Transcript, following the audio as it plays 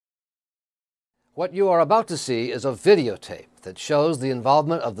What you are about to see is a videotape that shows the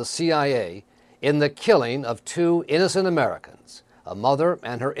involvement of the CIA in the killing of two innocent Americans, a mother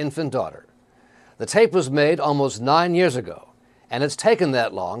and her infant daughter. The tape was made almost 9 years ago, and it's taken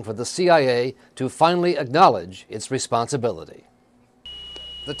that long for the CIA to finally acknowledge its responsibility.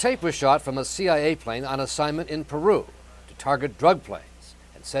 The tape was shot from a CIA plane on assignment in Peru to target drug planes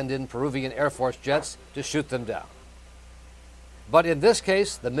and send in Peruvian Air Force jets to shoot them down. But in this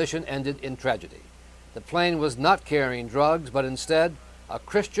case, the mission ended in tragedy. The plane was not carrying drugs, but instead a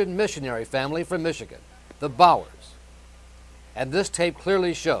Christian missionary family from Michigan, the Bowers. And this tape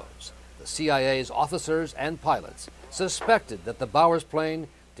clearly shows the CIA's officers and pilots suspected that the Bowers plane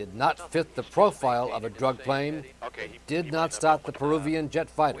did not fit the profile of a drug plane, did not stop the Peruvian jet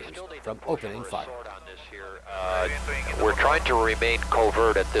fighters from opening fire. We're trying to remain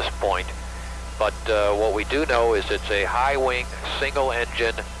covert at this point, but what we do know is it's a high-wing,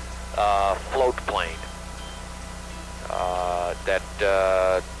 single-engine float plane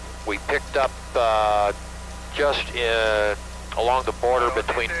that we picked up just along the border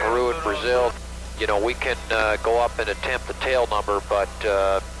between Peru and Brazil. You know, we can go up and attempt the tail number, but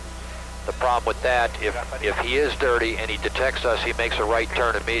the problem with that, if he is dirty and he detects us, he makes a right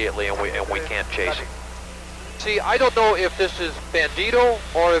turn immediately, and we can't chase him. See, I don't know if this is Bandito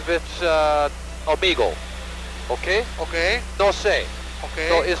or if it's Amigo. Okay? Okay. No sé. Okay.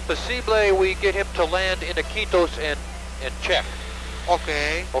 So es posible we get him to land in Iquitos and check.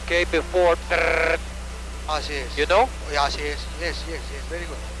 Okay. Okay, before. Así es. You know? Yeah, así es. Yes, very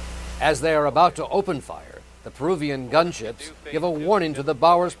good. As they are about to open fire, the Peruvian gunships give a warning to the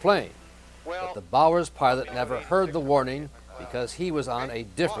Bowers plane. But the Bowers pilot never heard the warning because he was on a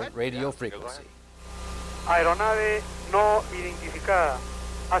different radio frequency. Aeronave no identificada.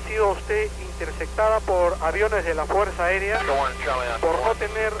 Ha sido usted interceptada por aviones de la Fuerza Aérea por no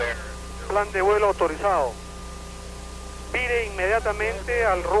tener plan de vuelo autorizado. Vire inmediatamente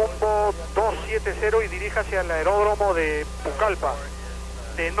al rumbo 270 y diríjase al aeródromo de Pucallpa.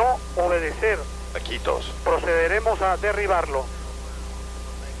 De no obedecer, procederemos a derribarlo.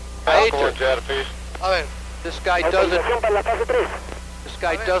 A ver. This guy doesn't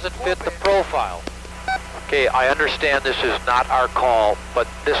fit the profile. Okay, I understand this is not our call, but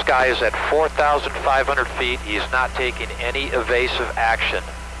this guy is at 4,500 feet. He's not taking any evasive action.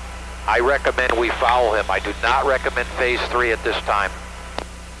 I recommend we follow him. I do not recommend phase 3 at this time.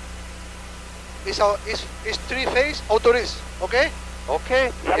 It's 3 phase autorized, okay?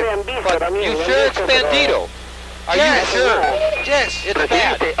 Okay, but you sure it's Bandito? Are you sure? Yes. It's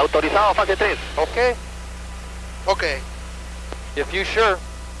bad. Autorizado fase 3. Okay? Okay. If you sure.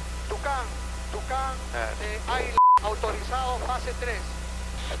 Tucán, hay autorizado fase 3.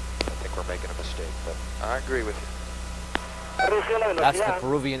 I think we're making a mistake, but I agree with you. That's the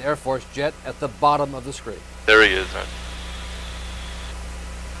Peruvian Air Force jet at the bottom of the screen. There he is.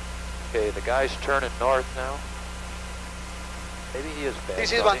 Okay, the guy's turning north now. Maybe he is bad.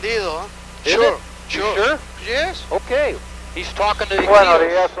 This is Bandido, huh? Sure. Sure. You sure? Yes. Okay. He's talking to the Buenos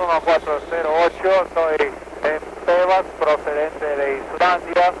días, 1408, soy en Tebas, procedente de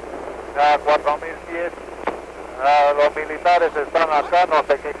Islandia, a 4000 pies. Los militares están acá, no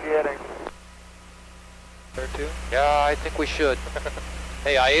sé qué quieren. There too? Yeah, I think we should.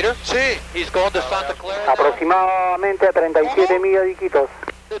 Hey, Aider? Sí. He's going to Santa Clara now? Aproximadamente a 37 millas de Iquitos.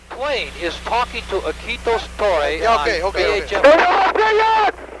 The plane is talking to Iquitos Torre. Yeah, okay.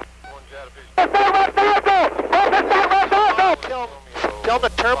 Tell him to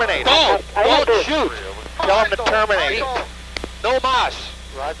terminate. Don't shoot. Tell him to terminate. No más.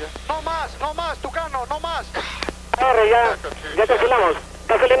 Roger. No más, Tucano, no más. Arre, ya cancelamos.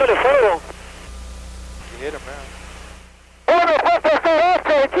 Está saliendo el fuego. You hit him now. Uno, fuerza CH,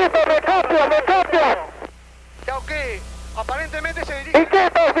 equipo, me cambia. Ya, ok. Aparentemente se dirige.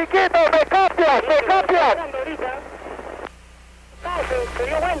 Iquitos, me cambia. Se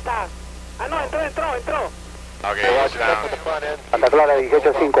dio vuelta. Ah, no, entró. Okay, watch down. Santa Clara,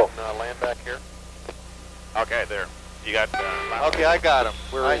 18-5. Land back here. Okay, there. You got. Okay, I got him.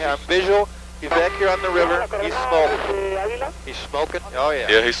 I have visual. He's back here on the river. He's smoking. He's smoking? Oh, yeah.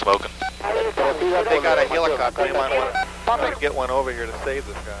 Yeah, he's smoking. They got a helicopter. You might want to get one over here to save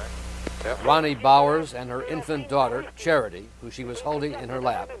this guy. Yep. Ronnie Bowers and her infant daughter, Charity, who she was holding in her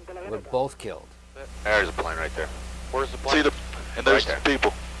lap, were both killed. There's a plane right there. Where's the plane? And there's the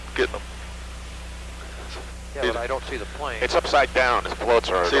people getting them. Yeah, but I don't see the plane. It's upside down. The floats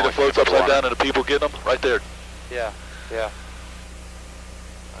are. See the floats upside down and the people getting them right there. Yeah.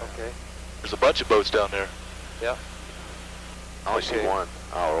 Okay. There's a bunch of boats down there. Yeah. I only see one.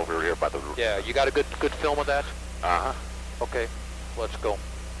 Oh, over here by the roof. Yeah, you got a good film of that? Uh-huh. Okay, let's go.